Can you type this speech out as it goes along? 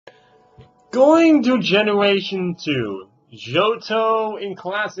Going to Generation 2, Johto in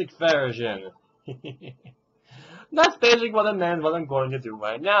classic version. That's basically what I'm going to do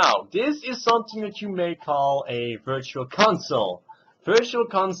right now. This is something that you may call a virtual console. Virtual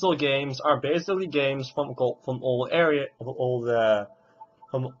console games are basically games from all eras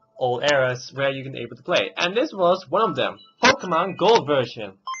where you can able to play, and this was one of them, Pokemon Gold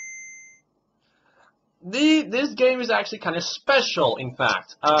version. This game is actually kind of special, in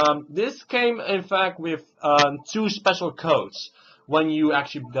fact. This came, in fact, with two special codes when you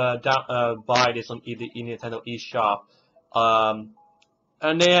actually buy this on the Nintendo eShop.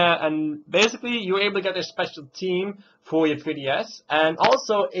 And basically, you're able to get a special team for your 3DS, and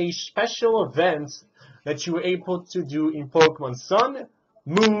also a special event that you were able to do in Pokemon Sun,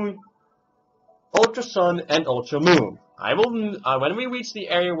 Moon, Ultra Sun, and Ultra Moon. I will, when we reach the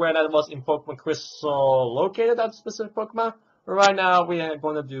area where that was in Pokemon Crystal located, that specific Pokemon, right now we are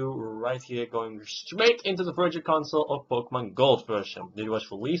going to do right here, going straight into the virtual console of Pokemon Gold version. It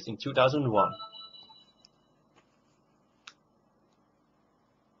was released in 2001.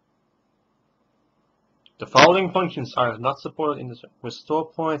 The following functions are not supported in the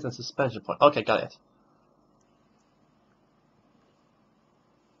restore points and suspension points. Okay, got it.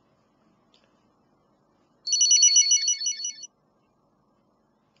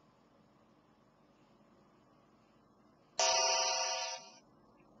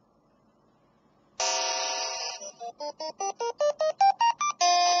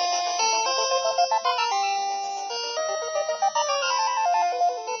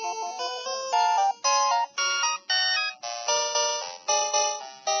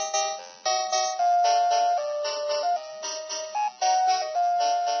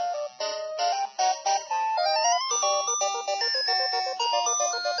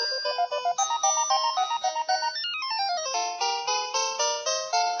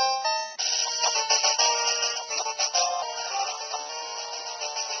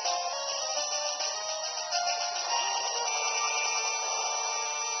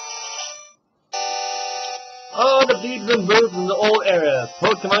 Oh, the beats and moves in the old era,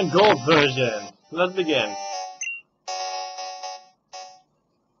 Pokemon Gold version. Let's begin.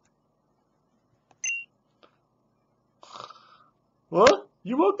 What?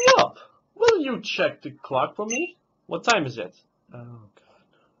 You woke me up. Will you check the clock for me? What time is it? Oh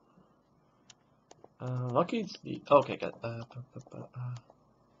god. Lucky it's the... Okay, good.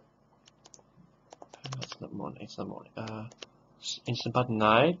 That's not morning, it's not morning. It's about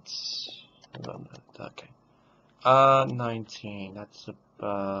night. Okay. 19, that's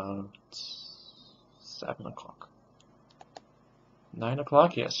about 7 o'clock. 9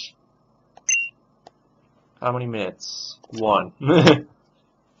 o'clock, yes. How many minutes? 1.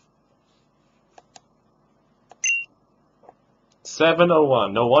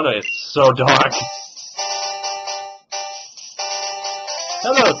 7:01. No wonder it's so dark.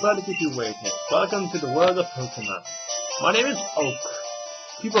 Hello, glad to keep you waiting. Welcome to the world of Pokemon. My name is Oak.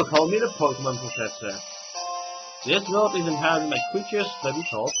 People call me the Pokemon Professor. This world is inhabited by creatures that we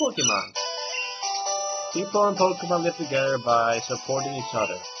call Pokemon. People and Pokemon live together by supporting each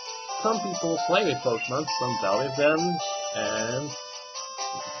other. Some people play with Pokemon, some battle with them,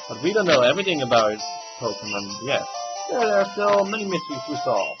 but we don't know everything about Pokemon yet. There are still many mysteries to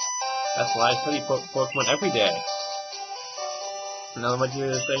solve. That's why I study Pokemon every day. Know what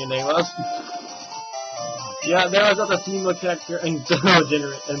you say your name was? Yeah, there was other female character until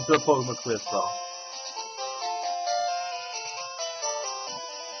Pokemon Crystal.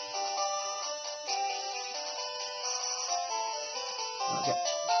 Okay.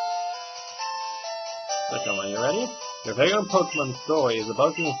 So come on, you ready? Your very own Pokemon story is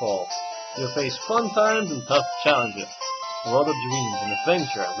about to unfold. You'll face fun times and tough challenges. A world of dreams and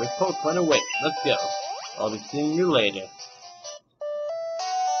adventure with Pokemon await. Let's go. I'll be seeing you later.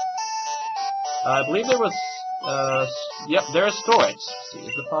 I believe there was, yep, there is storage. See,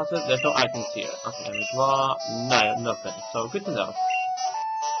 is the deposit? There's no items here. Okay, let me draw. No, nothing. So, good to know.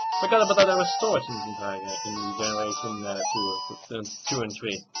 Forgot about that there was storage in Generation 2 and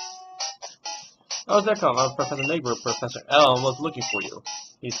 3. Oh, there come. Our Professor Neighbor, Professor Elm, was looking for you.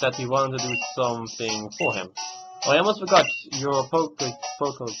 He said he wanted to do something for him. Oh, I almost forgot. Your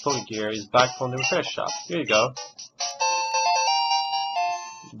Pokegear is back from the repair shop. Here you go.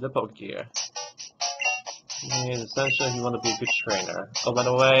 The Pokegear. And essentially, you want to be a good trainer. Oh, by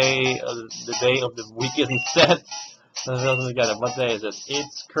the way, the day of the week isn't set. Doesn't together. What day is it?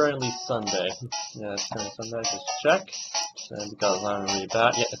 It's currently Sunday. Yeah, it's currently Sunday. Just check. Because I'm really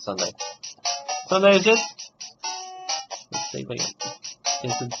bad. Yeah, it's Sunday. Sunday is it? Let's see. Wait.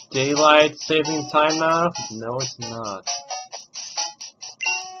 Is it daylight saving time now? No, it's not.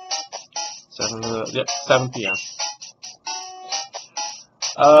 7 p.m.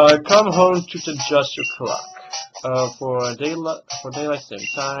 Come home to adjust your clock. For daylight saving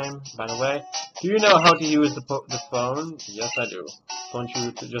time. By the way, do you know how to use the phone? Yes, I do. Don't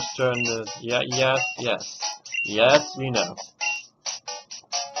you just turn the yes, we know.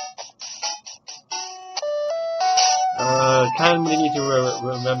 Kindly need to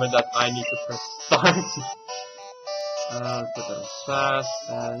remember that I need to press start. Put on fast,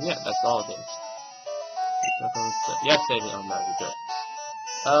 and yeah, that's all it is. Yeah, save it on that, good.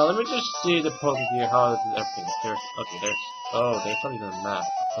 Let me just see the poker here, how is everything? There's something in the map.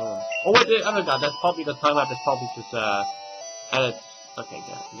 Oh wait, oh my god, that's probably the time lapse is probably just, edit. Okay,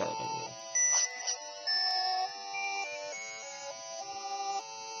 got it.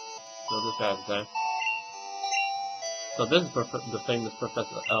 So this guy's there. So this is the famous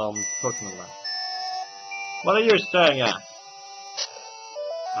Professor Pokemon Lab. What are you staring at?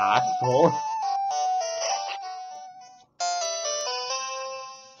 Asshole.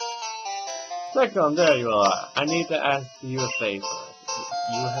 Second, there you are. I need to ask you a favor.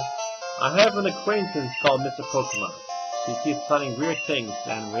 I have an acquaintance called Mr. Pokemon. He keeps planning weird things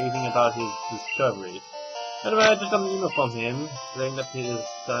and raving about his discoveries. Anyway, I just got an email from him saying that his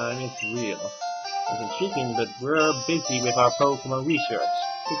time is real. It's intriguing, but we're busy with our Pokemon research.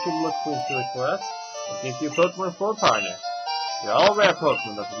 Could you look into it for us? I'll give you a Pokemon for a partner. They're all rare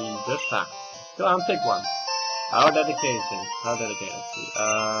Pokemon that we just found. Go on, pick one. How dedicated.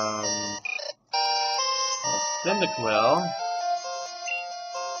 Cyndaquil.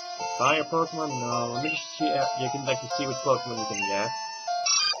 Fire Pokemon? No, let me just see, you can like to see which Pokemon you can get.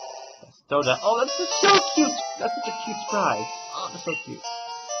 Stoda. Oh, that's just so cute! That's such a cute surprise. Oh, that's so cute.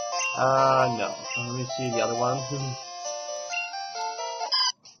 No. Let me see the other one.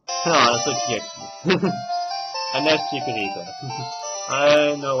 Oh, that's so cute. And there's Chikorita.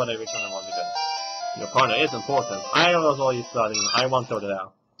 I know what every time I want to do. Your partner is important. I was always starting. I want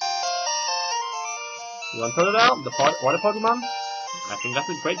Totodile. You want Totodile? The water Pokemon? I think that's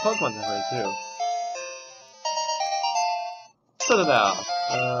a great Pokemon to her too. Totodile.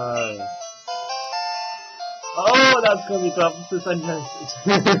 Oh, that's gonna be tough to sentence. It's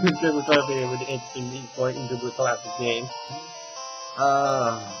gonna be a really interesting leap going into the classic game.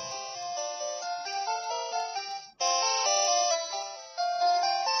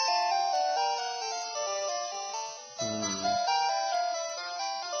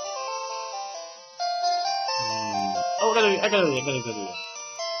 Oh, I gotta do it.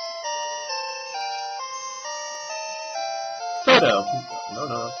 Toto! No.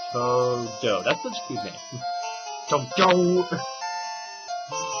 Toto. That's such a cute name. Toto!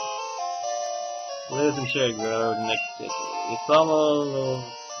 Lives in Cherry Grove, next city. It's almost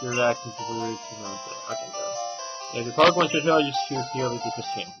your actions to the route to okay, go. If the Pokemon should show, just choose here with the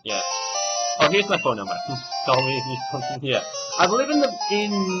machine. Yeah. Oh, here's my phone number. Call me if you need something. Yeah. I believe in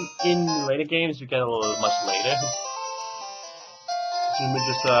later games you get a little much later. So you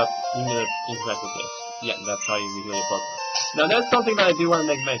just you need to interact with this. Yeah, that's how you usually Pokemon. Now that's something that I do want to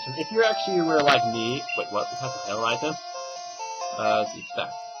make mention. If you actually were like me, wait, what? It has a hell item? It's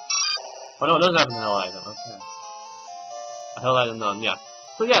that. Oh no, it doesn't have a hell item. Okay. A hell item none. Yeah.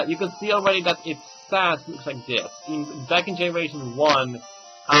 So yeah, you can see already that its stats looks like this. Back in Generation 1,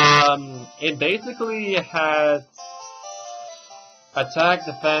 it basically had attack,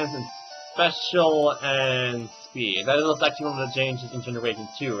 defense, and special and speed. That was actually one of the changes in Generation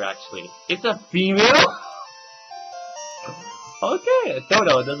 2, actually. It's a female? Okay,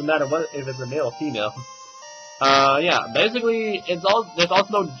 Toto, it doesn't matter what if it's a male or female. Yeah, basically, there's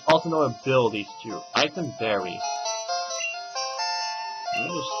also no abilities too. Item berry. Let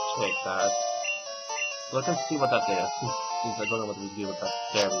me just check that. So I can see what that is, since I don't know what we do with that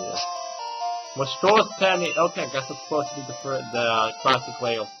berry is. What stores Penny? Okay, I guess it's supposed to be the classic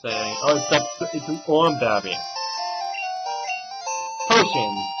way of saying, oh, it's an orange berry.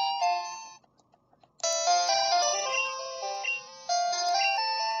 Potion.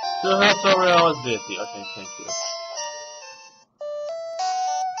 So her tutorial is busy. Okay, thank you.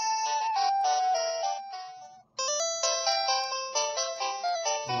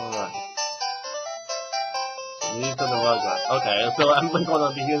 Alright. So these are the robots. Okay, so I'm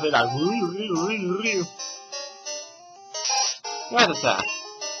gonna be using that. Where's the attack?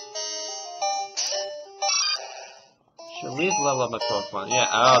 Should at least level up my Pokemon. Yeah,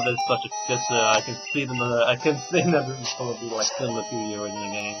 oh, there's such a I can see them. I can see that this is gonna be like similar to you in the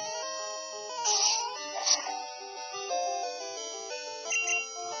game.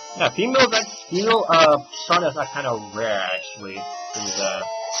 Yeah, female starters are kind of rare actually. Since,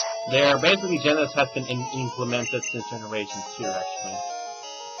 their basically genders have been implemented since Generation 2 actually.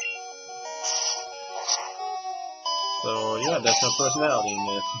 yeah, there's no personality in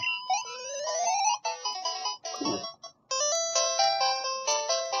this. Cool.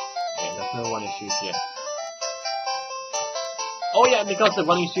 Okay, there's no running shoot yet. Oh yeah, because the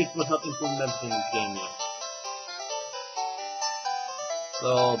running shoot was not implemented in this game yet.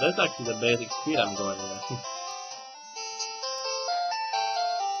 So that's actually the basic speed I'm going with.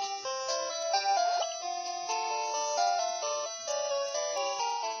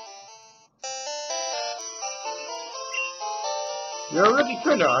 You're a rookie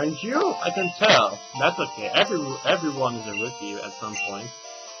critter, aren't you? I can tell. That's okay. Everyone is a rookie at some point.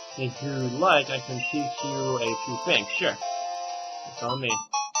 If you like, I can teach you a few things. Sure. It's on me.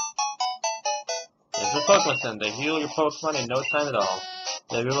 There's a Pokemon Center. Heal your Pokemon in no time at all.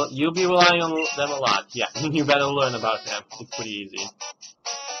 You'll be relying on them a lot. Yeah, you better learn about them. It's pretty easy.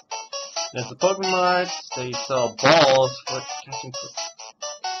 There's the Pokemon Marts. They sell balls for catching.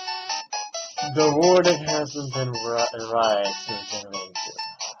 The warden hasn't been right since generation.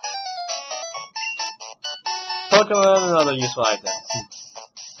 Pokemon and other useful items.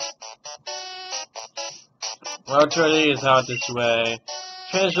 Well, Trinity is out this way.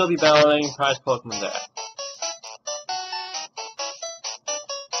 Trainers will be battling prize Pokemon there.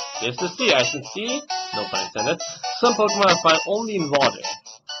 Here's the sea. I can see. No pun intended. Some Pokemon are found only in water.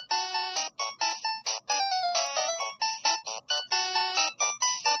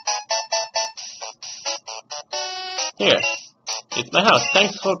 Here, it's my house.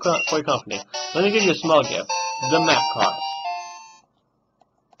 Thanks for your company. Let me give you a small gift. The map cards.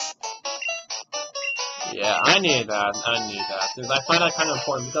 Yeah, I need that. Since I find that kind of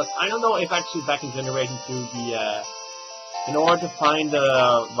important because I don't know if actually back in Generation 2 the in order to find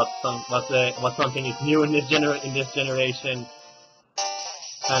what something is new in this generation,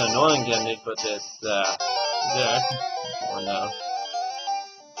 kind of annoying getting it, but it's there. Oh no.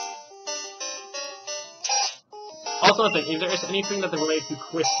 Also, I think if there is anything that relates to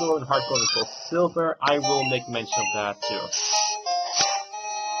Crystal and Heart Gold and Soul Silver, I will make mention of that too.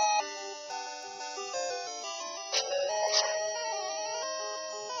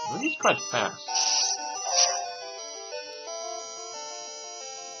 He's quite fast.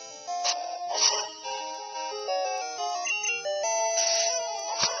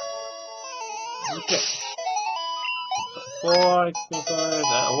 Okay. 4 experience.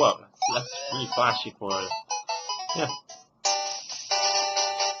 Whoa, that's really flashy for us. Yeah.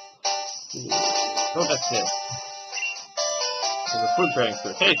 Oh, that's it. There's a fruit bearing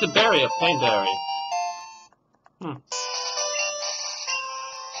fruit. Hey, it's a berry, a plain berry.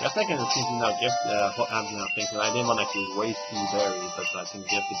 Guess I can simply now gift what I'm now thinking. I didn't want to actually waste the berry, but I can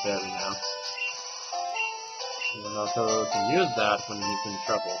gift the berry now. And also can use that when he's in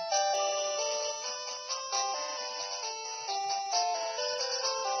trouble.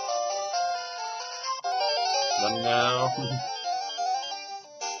 But now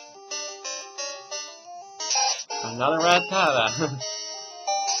another Rattata.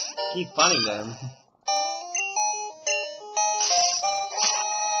 Keep finding them.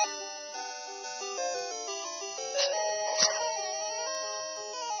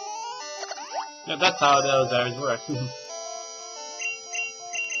 Yeah, that's how those berries work.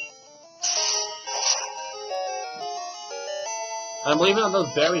 And believe it or not,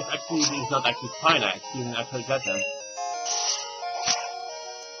 those berries actually is not actually finite. You can actually get them.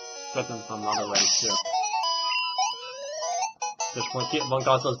 Get them from other ways too. Just one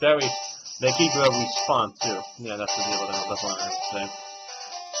cause those berries, they keep you respawn too. Yeah, that's the deal with them. That's what I'm saying.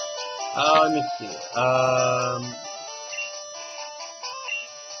 Let me see.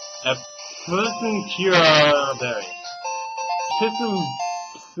 A Prison Cure Berry.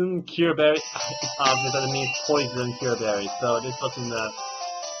 Prison Cure Berry. It's obvious that it means poison cure berry, so this wasn't the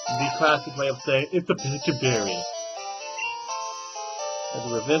classic way of saying it's a picture berry. Let's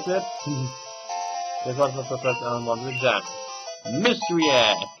revisit. This was the Professor Elm wanted to examine. Mystery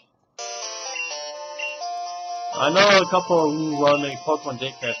Egg! I know a couple who run a Pokemon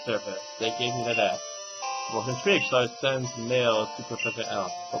daycare service. They gave me that egg. I was intrigued, so I sent mail to Professor Elm.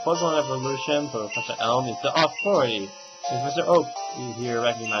 For Pokemon Evolution, Professor Elm is the authority. Professor Oak here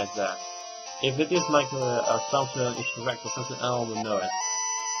recognized that. If it is my assumption is correct, Professor Elm will know it.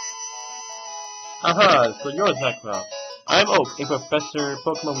 Aha, so you're Zekrom. I'm Oak, a professor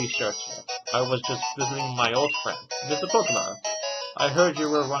Pokemon researcher. I was just visiting my old friend, Mr. Pokemon. I heard you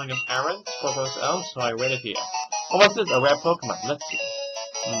were running an errand for Professor Elm, so I waited here. Oh, what's this? A rare Pokemon. Let's see.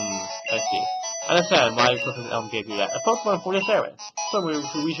 I see. I understand why Professor Elm gave you that. A Pokemon for this area. So we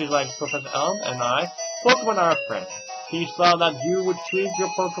research like Professor Elm and I. Pokemon are a friend. He saw that you would treat your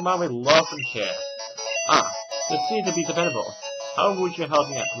Pokemon with love and care. Ah, this seems to be dependable. How would you help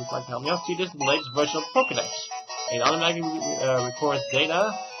me out? Would you like to help me out? See, this is the latest version of Pokédex. It automatically records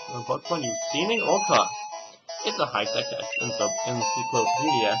data on Pokemon you've seen or caught. It's a high-tech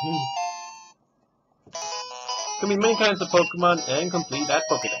encyclopedia. Could be many kinds of Pokemon and complete that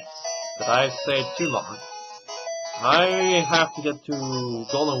Pokédex. But I've stayed too long. I have to get to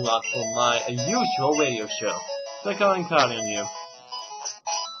Goldenrod for my usual radio show. So I'm counting on you.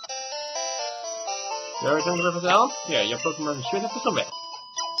 You ever come to River Isle? Yeah, your Pokemon is ready for some rest.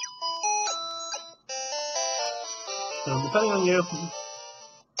 So depending on you.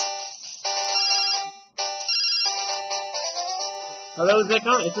 Hello,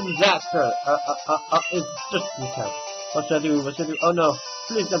 Zekon? It's a disaster. It's just a disaster. What should I do? What should I do? Oh no.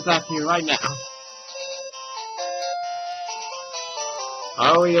 Please get back here right now.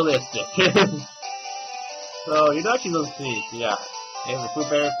 How realistic. So, you actually don't see. Yeah. There's a food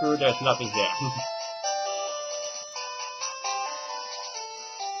bear crew, there's nothing here.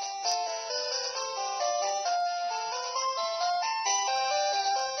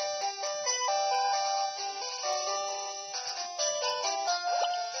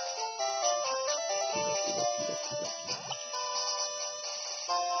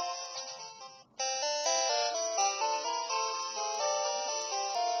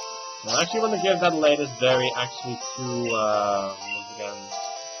 I actually want to give that latest berry actually to, once again,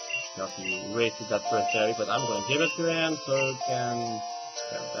 not to raise it that first berry, but I'm going to give it to him so he can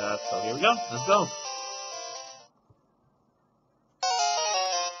get that. So here we go, let's go.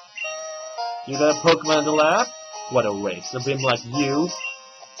 You got a Pokemon in the lab? What a waste, a bimp like you.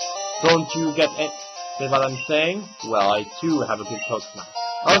 Don't you get what I'm saying? Well, I too have a big Pokemon.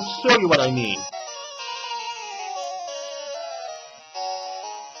 I'll show you what I mean.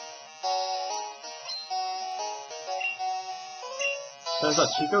 Turns out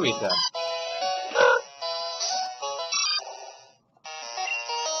Chico is dead.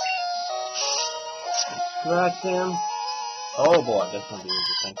 Scratch him. Oh boy, that's gonna be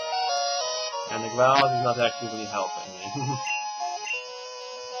interesting. And the ground is not actually really helping me.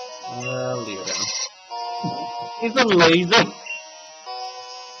 Leave it in. He's a laser!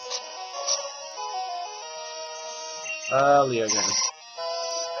 Leave it in.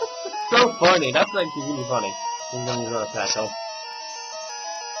 So funny, that's actually really funny. He's gonna use another tackle.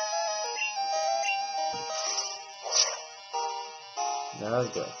 Yeah, that's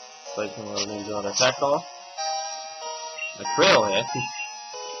good. So you can really do another tackle. A trail hit.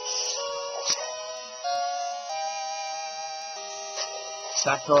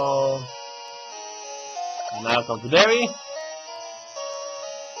 Tackle. And now comes the berry.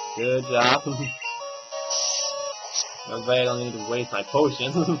 Good job. That way I don't need to waste my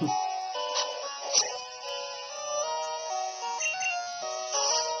potion.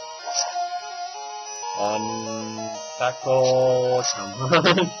 Tackle. Come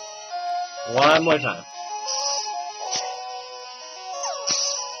on. One more time.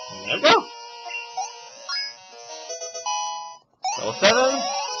 And there we go. Level 7.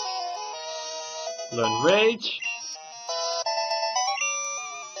 Learn Rage.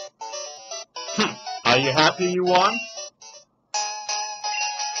 Are you happy you won?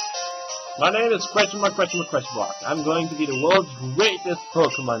 My name is question mark. I'm going to be the world's greatest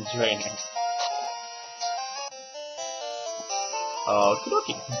Pokemon trainer. Okie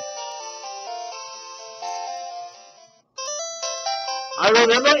dokie. I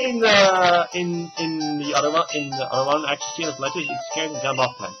remember in the other one, actually, as letters, it's scared to jump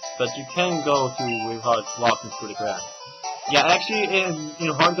off them, but you can go to without walking through the ground. Yeah, actually, in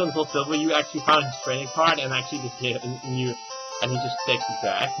Heart Gold and Soul Silver, you actually found his training card, and actually just he just takes it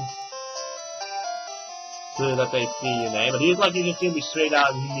back so that they see your name. But he's like, you just gonna be straight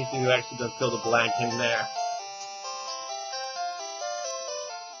out, and you need to actually just fill the blank in there.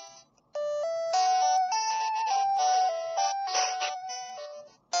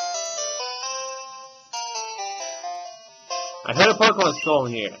 I heard a Pokemon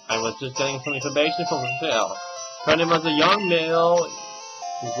stolen here. I was just getting some information from Raphael. Her name was a young male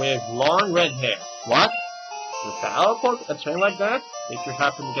with long red hair. What? Raphael? A train like that? If you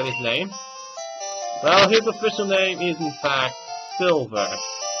happen to get his name? Well, his official name is in fact Silver.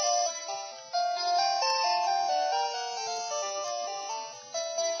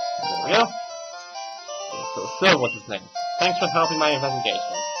 There we go. Okay, so Silver was his name. Thanks for helping my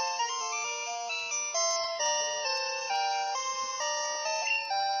investigation.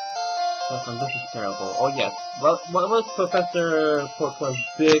 This is terrible. Oh yes. Well, what was Professor Pokemon's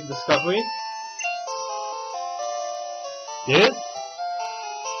big discovery? This?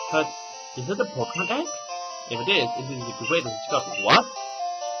 But is it a Pokemon egg? If it is the greatest discovery. What?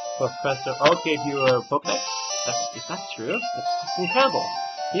 Professor Oak gave you a Pokedex? Is that true? That's incredible.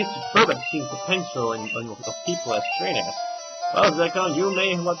 These perfect seeing potential in of people as trainers. Well, Zekon, you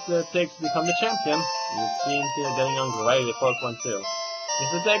may have what it takes to become the champion. You seem to be getting on great at Pokemon too. You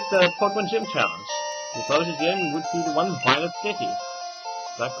should take the Pokemon Gym Challenge. The closest gym would be the one in Violet City.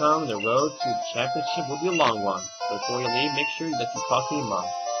 Zekon, the road to championship will be a long one. Before you leave, make sure that you talk to your mom.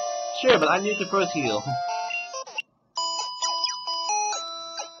 Sure, but I need to first heal.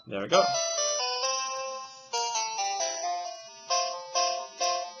 There we go.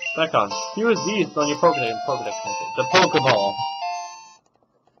 Zekon, use these on your Pokédex center. The Pokeball.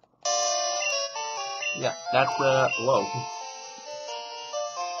 Yeah, that's whoa.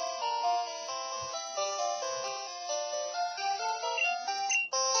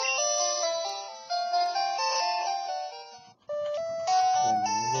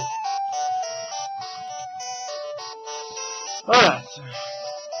 Alright.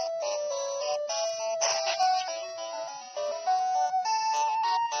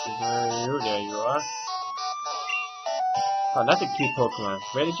 There you are. Oh, that's a cute Pokemon.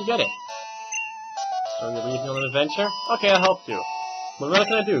 Where did you get it? So you're leaving on an adventure? Okay, I'll help you. But what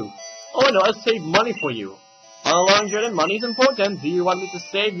can I do? Oh no, I'll save money for you. On a long journey, money is important. Do you want me to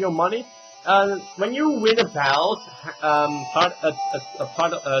save your money? When you win a battle, a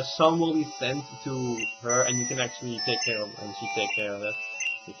sum will be sent to her, and you can actually take care of it, and she take care of it.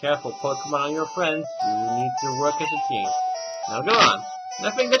 Be careful, Pokemon are your friends. You need to work as a team. Now go on. I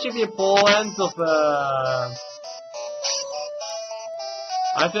think that should be a end of,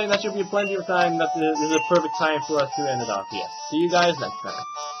 I think that should be plenty of time, that this is a perfect time for us to end it off, yes. See you guys next time.